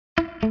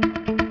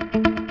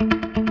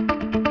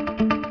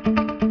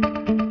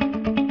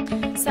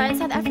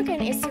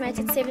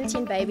estimated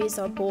 17 babies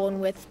are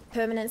born with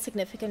permanent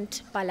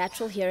significant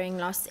bilateral hearing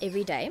loss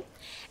every day.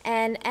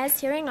 And as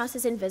hearing loss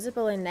is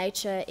invisible in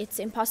nature, it's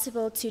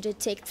impossible to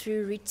detect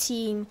through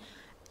routine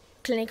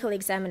clinical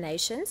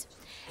examinations.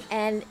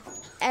 And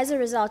as a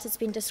result, it's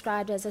been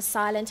described as a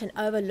silent and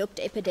overlooked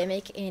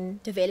epidemic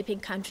in developing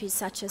countries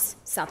such as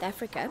South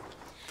Africa.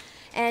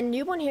 And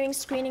newborn hearing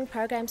screening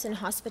programs in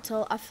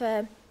hospital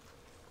offer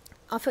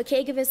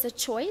caregivers a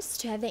choice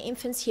to have their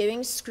infant's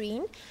hearing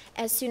screened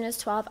as soon as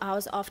 12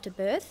 hours after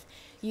birth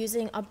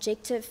using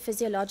objective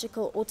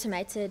physiological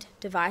automated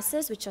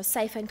devices which are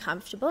safe and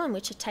comfortable and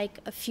which take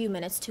a few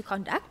minutes to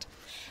conduct.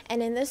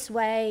 And in this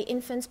way,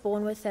 infants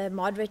born with a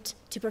moderate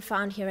to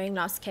profound hearing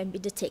loss can be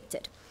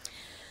detected.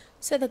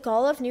 So the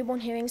goal of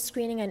newborn hearing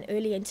screening and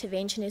early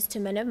intervention is to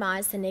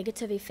minimize the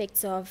negative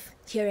effects of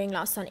hearing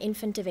loss on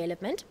infant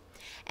development.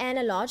 And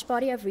a large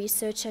body of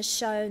research has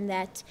shown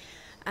that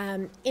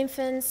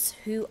infants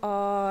who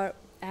are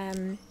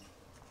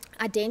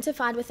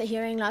identified with a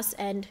hearing loss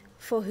and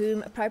for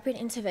whom appropriate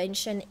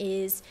intervention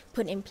is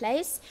put in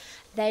place,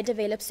 they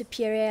develop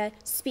superior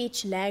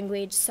speech,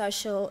 language,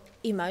 social,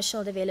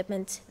 emotional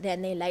development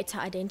than their later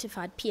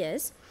identified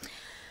peers.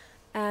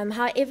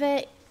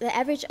 However, the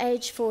average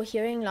age for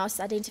hearing loss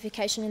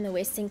identification in the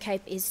Western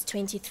Cape is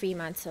 23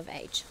 months of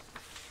age.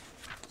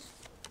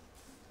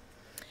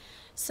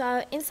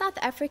 So in South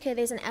Africa,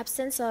 there's an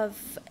absence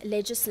of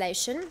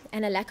legislation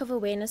and a lack of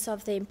awareness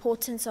of the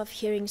importance of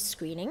hearing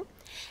screening.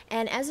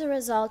 And as a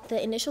result,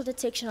 the initial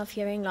detection of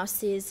hearing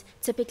loss is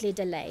typically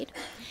delayed.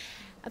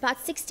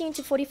 About 16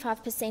 to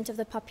 45% of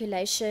the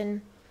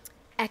population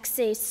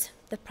access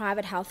the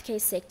private healthcare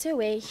sector,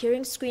 where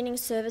hearing screening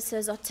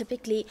services are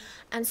typically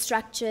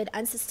unstructured,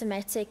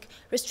 unsystematic,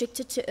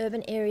 restricted to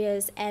urban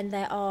areas, and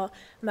they are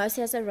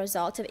mostly as a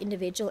result of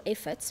individual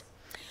efforts.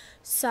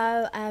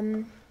 So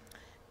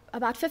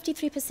about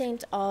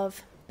 53%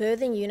 of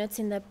birthing units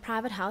in the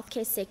private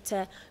healthcare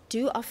sector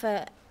do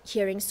offer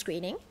hearing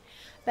screening,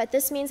 but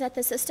this means that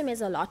the system is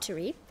a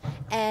lottery,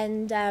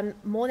 and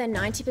more than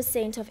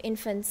 90% of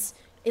infants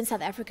in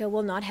South Africa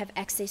will not have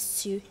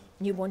access to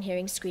newborn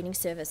hearing screening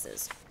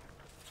services.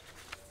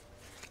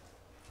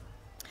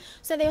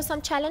 So there are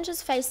some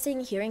challenges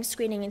facing hearing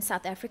screening in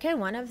South Africa.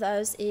 One of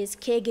those is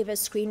caregiver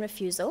screen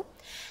refusal.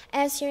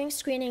 As hearing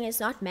screening is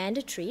not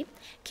mandatory,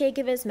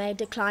 caregivers may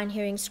decline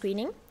hearing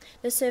screening.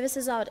 The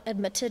services are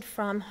admitted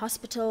from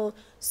hospital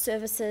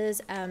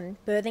services,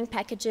 birthing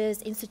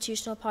packages,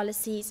 institutional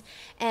policies,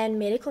 and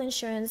medical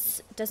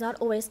insurance does not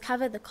always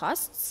cover the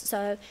costs,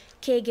 so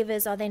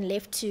caregivers are then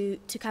left to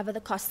cover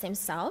the costs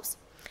themselves.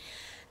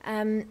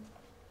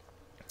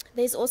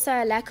 There's also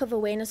a lack of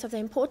awareness of the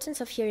importance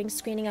of hearing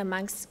screening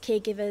amongst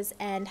caregivers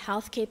and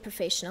healthcare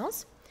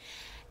professionals.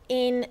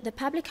 In the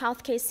public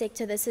healthcare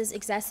sector, this is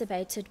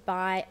exacerbated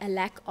by a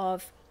lack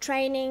of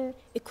training,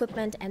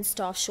 equipment, and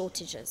staff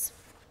shortages.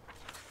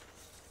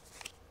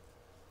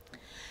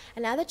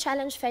 Another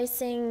challenge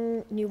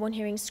facing newborn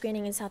hearing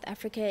screening in South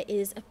Africa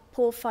is a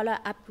poor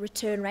follow-up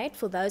return rate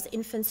for those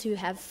infants who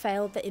have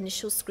failed the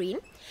initial screen.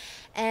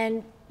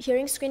 And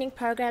hearing screening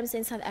programs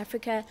in South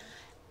Africa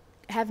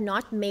have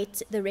not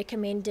met the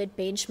recommended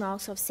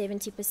benchmarks of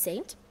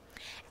 70%.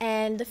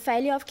 And the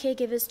failure of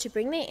caregivers to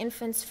bring their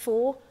infants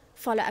for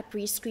follow-up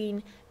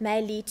rescreen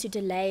may lead to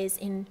delays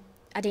in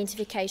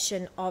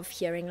identification of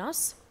hearing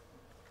loss.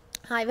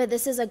 However,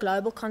 this is a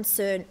global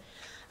concern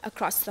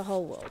across the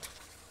whole world.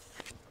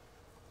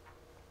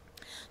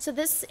 So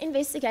this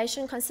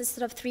investigation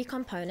consisted of three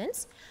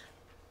components.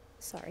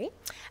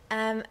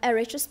 A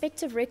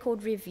retrospective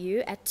record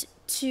review at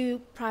 2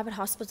 private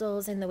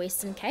hospitals in the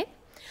Western Cape,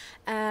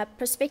 a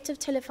prospective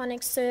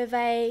telephonic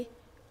survey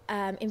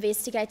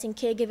investigating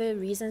caregiver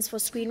reasons for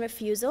screen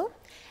refusal,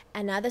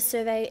 another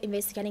survey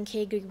investigating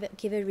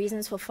caregiver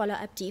reasons for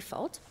follow-up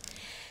default.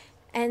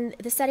 And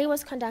the study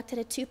was conducted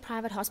at 2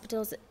 private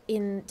hospitals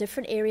in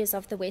different areas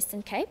of the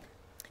Western Cape.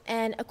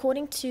 And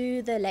according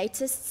to the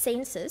latest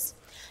census,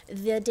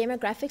 the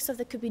demographics of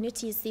the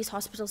communities these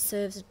hospitals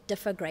serve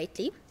differ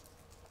greatly.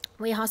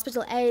 Where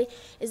Hospital A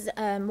is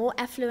a more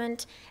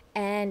affluent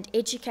and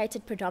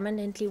educated,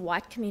 predominantly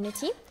white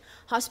community,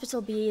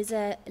 Hospital B is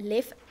a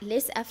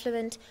less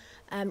affluent,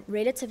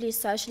 relatively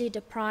socially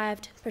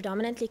deprived,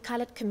 predominantly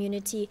colored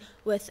community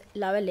with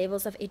lower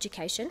levels of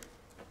education.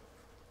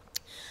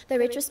 The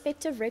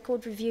retrospective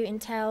record review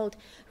entailed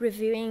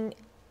reviewing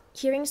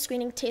hearing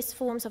screening test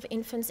forms of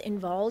infants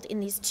involved in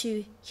these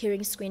 2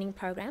 hearing screening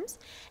programs,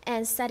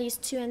 and studies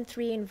 2 and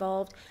 3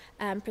 involved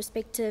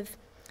prospective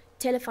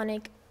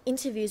telephonic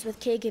interviews with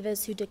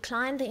caregivers who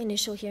declined the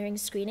initial hearing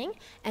screening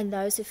and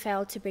those who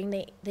failed to bring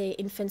their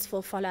infants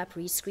for follow-up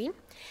rescreen.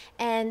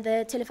 And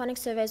the telephonic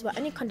surveys were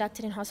only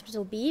conducted in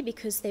Hospital B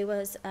because there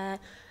was a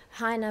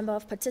high number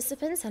of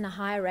participants and a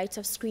higher rate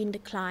of screen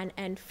decline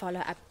and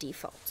follow-up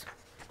default.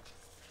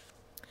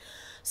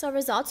 So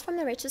results from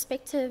the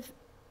retrospective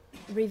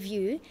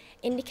review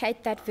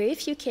indicate that very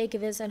few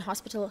caregivers and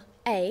hospital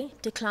A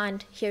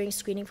declined hearing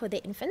screening for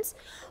their infants,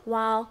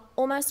 while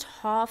almost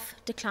half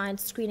declined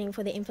screening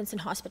for their infants in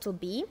Hospital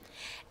B.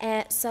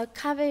 So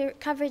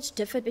coverage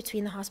differed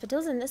between the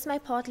hospitals, and this may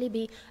partly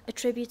be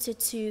attributed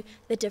to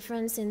the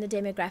difference in the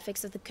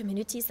demographics of the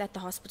communities that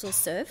the hospitals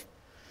serve.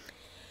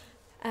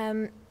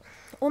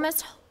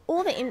 Almost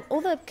all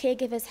the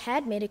caregivers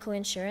had medical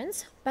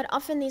insurance, but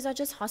often these are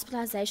just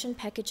hospitalization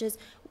packages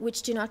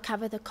which do not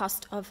cover the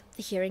cost of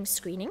the hearing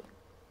screening.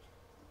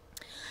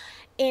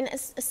 In a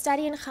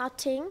study in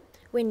Gauteng,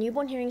 where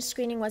newborn hearing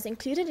screening was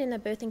included in the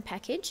birthing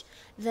package,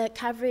 the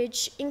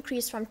coverage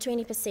increased from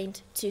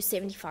 20% to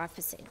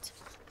 75%.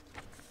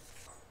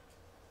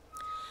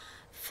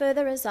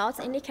 Further results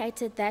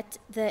indicated that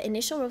the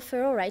initial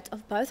referral rate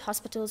of both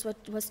hospitals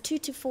was 2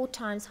 to 4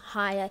 times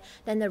higher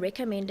than the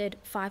recommended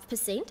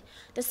 5%,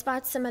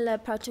 despite similar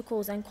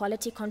protocols and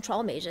quality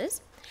control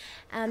measures.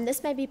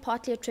 This may be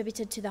partly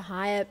attributed to the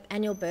higher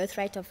annual birth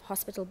rate of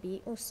Hospital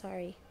B. Oh,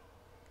 sorry.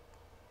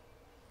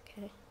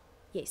 Okay.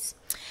 Yes.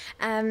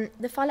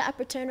 The follow-up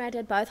return rate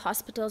at both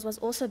hospitals was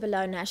also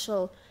below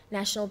national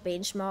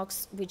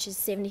benchmarks, which is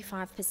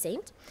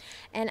 75%.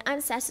 And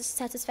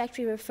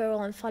unsatisfactory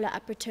referral and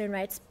follow-up return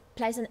rates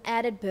place an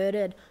added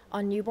burden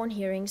on newborn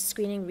hearing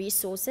screening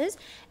resources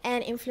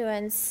and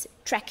influence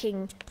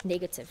tracking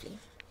negatively.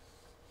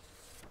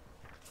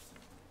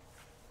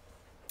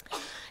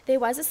 There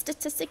was a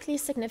statistically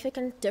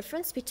significant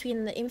difference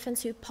between the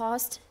infants who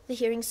passed the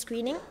hearing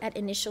screening at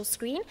initial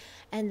screen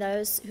and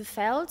those who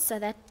failed, so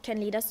that can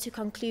lead us to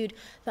conclude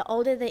the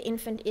older the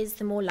infant is,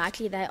 the more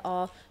likely they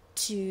are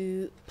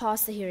to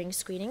pass the hearing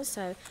screening.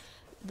 So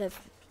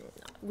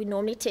we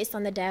normally test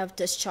on the day of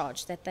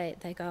discharge, that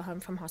they go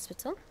home from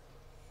hospital.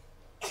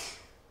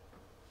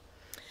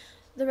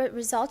 The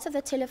results of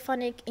the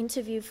telephonic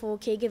interview for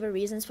caregiver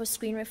reasons for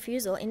screen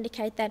refusal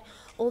indicate that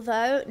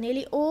although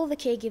nearly all the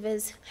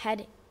caregivers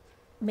had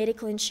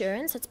medical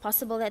insurance, it's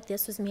possible that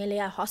this was merely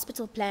a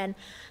hospital plan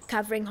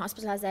covering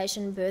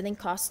hospitalization, birthing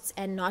costs,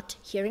 and not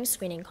hearing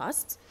screening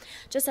costs.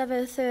 Just over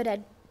a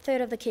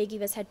third of the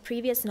caregivers had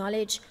previous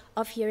knowledge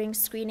of hearing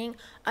screening.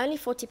 Only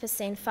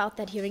 40% felt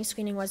that hearing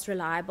screening was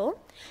reliable,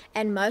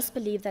 and most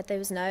believed that there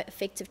was no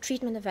effective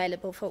treatment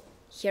available for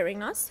hearing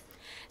loss.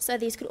 So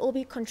these could all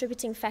be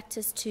contributing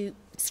factors to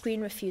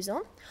screen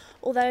refusal,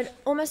 although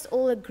almost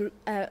all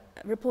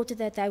reported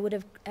that they would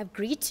have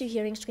agreed to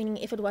hearing screening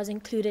if it was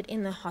included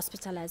in the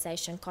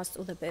hospitalization cost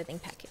or the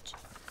birthing package.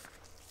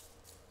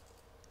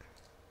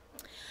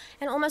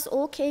 And almost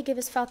all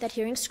caregivers felt that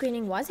hearing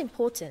screening was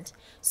important,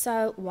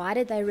 so why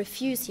did they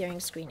refuse hearing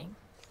screening?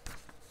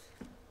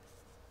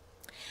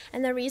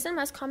 And the reason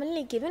most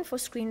commonly given for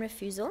screen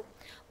refusal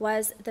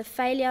was the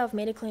failure of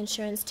medical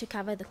insurance to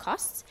cover the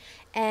costs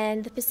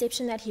and the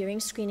perception that hearing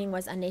screening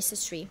was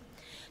unnecessary.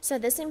 So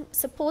this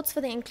supports for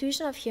the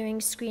inclusion of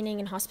hearing screening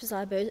in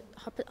hospitalization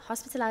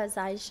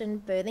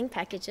birthing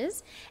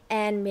packages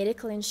and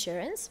medical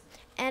insurance,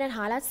 and it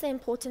highlights the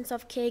importance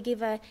of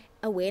caregiver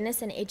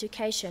awareness and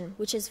education,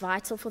 which is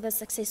vital for the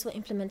successful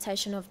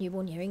implementation of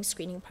newborn hearing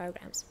screening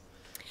programs.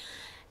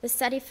 The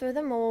study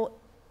furthermore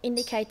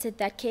indicated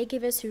that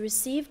caregivers who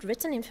received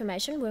written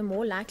information were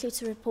more likely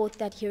to report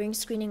that hearing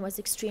screening was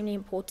extremely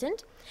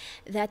important,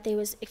 that there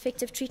was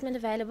effective treatment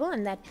available,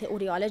 and that the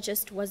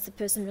audiologist was the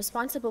person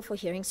responsible for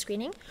hearing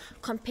screening,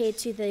 compared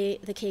to the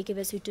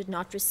caregivers who did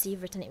not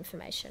receive written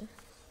information.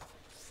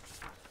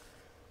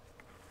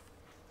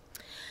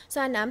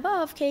 So a number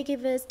of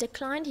caregivers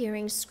declined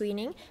hearing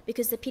screening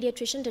because the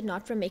pediatrician did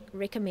not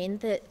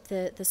recommend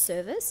the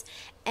service,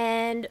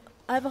 and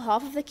over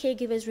half of the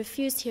caregivers who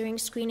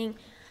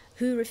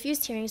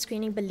refused hearing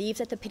screening believed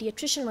that the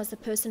pediatrician was the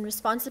person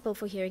responsible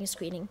for hearing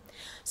screening.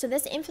 So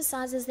this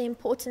emphasizes the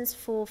importance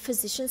for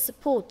physician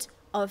support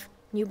of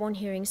newborn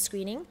hearing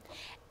screening,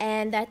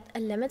 and that a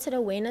limited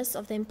awareness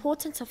of the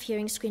importance of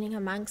hearing screening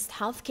amongst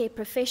healthcare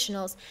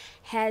professionals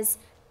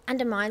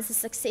undermines the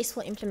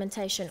successful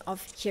implementation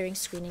of hearing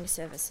screening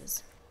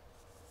services.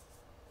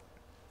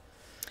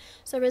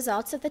 So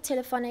results of the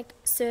telephonic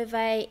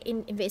survey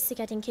in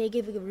investigating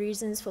caregiver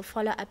reasons for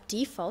follow-up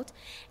default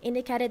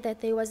indicated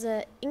that there was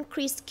an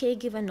increased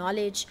caregiver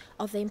knowledge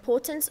of the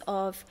importance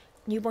of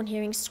newborn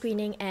hearing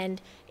screening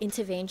and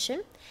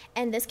intervention,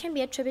 and this can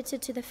be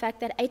attributed to the fact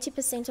that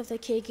 80% of the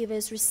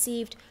caregivers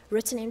received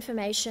written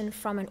information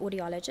from an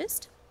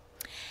audiologist.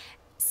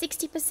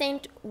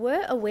 60%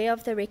 were aware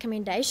of the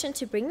recommendation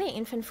to bring their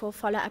infant for a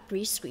follow-up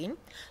rescreen,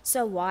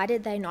 so why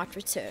did they not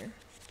return?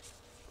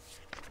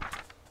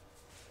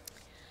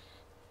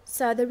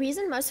 So the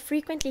reason most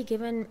frequently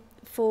given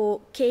was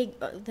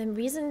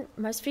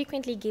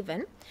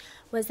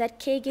that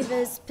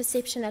caregivers'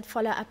 perception that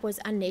follow-up was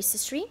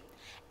unnecessary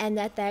and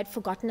that they had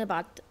forgotten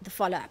about the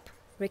follow-up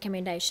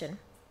recommendation.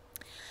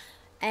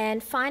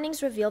 And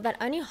findings revealed that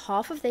only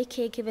half of their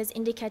caregivers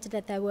indicated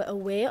that they were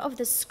aware of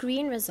the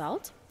screen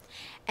result,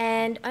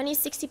 and only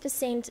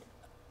 60%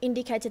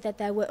 indicated that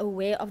they were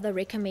aware of the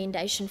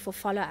recommendation for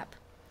follow-up.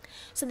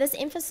 So this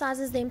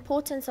emphasizes the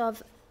importance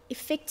of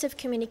effective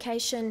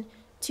communication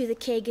to the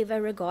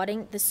caregiver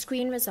regarding the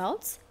screen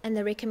results and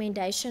the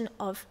recommendation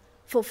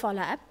for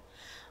follow-up,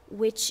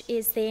 which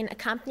is then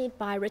accompanied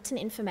by written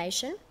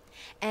information.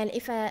 And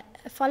if a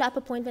follow-up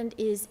appointment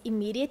is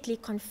immediately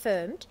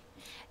confirmed,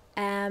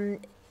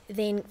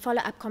 then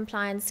follow-up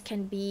compliance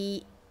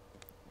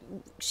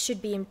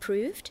should be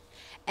improved.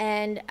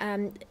 And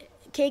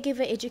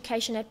caregiver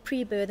education at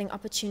pre-birthing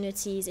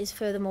opportunities is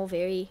furthermore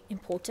very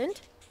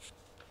important.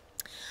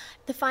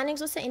 The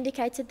findings also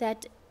indicated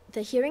that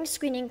the hearing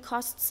screening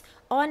costs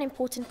are an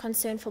important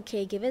concern for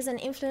caregivers and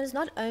influence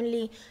not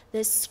only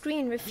the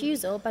screen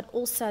refusal but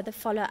also the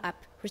follow-up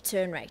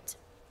return rate.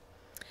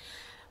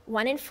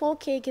 1 in 4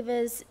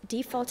 caregivers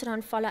defaulted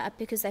on follow-up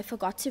because they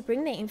forgot to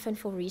bring their infant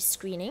for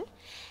rescreening.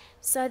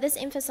 So this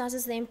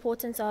emphasizes the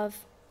importance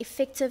of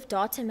effective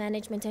data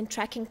management and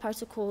tracking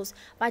protocols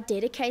by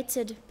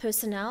dedicated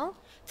personnel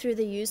through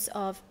the use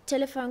of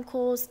telephone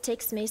calls,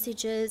 text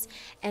messages,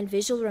 and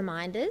visual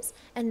reminders,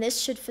 and this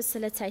should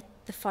facilitate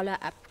the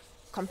follow-up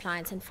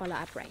compliance and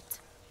follow-up rate.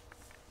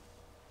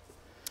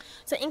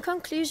 So in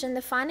conclusion,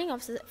 the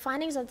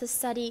findings of the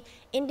study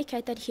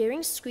indicate that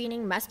hearing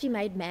screening must be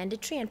made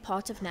mandatory and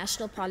part of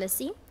national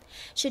policy,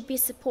 should be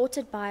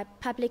supported by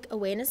public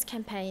awareness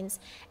campaigns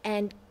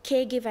and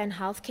caregiver and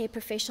healthcare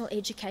professional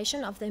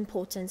education of the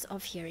importance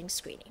of hearing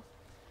screening.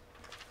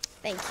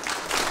 Thank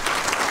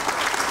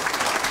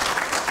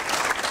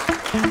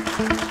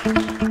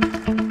you.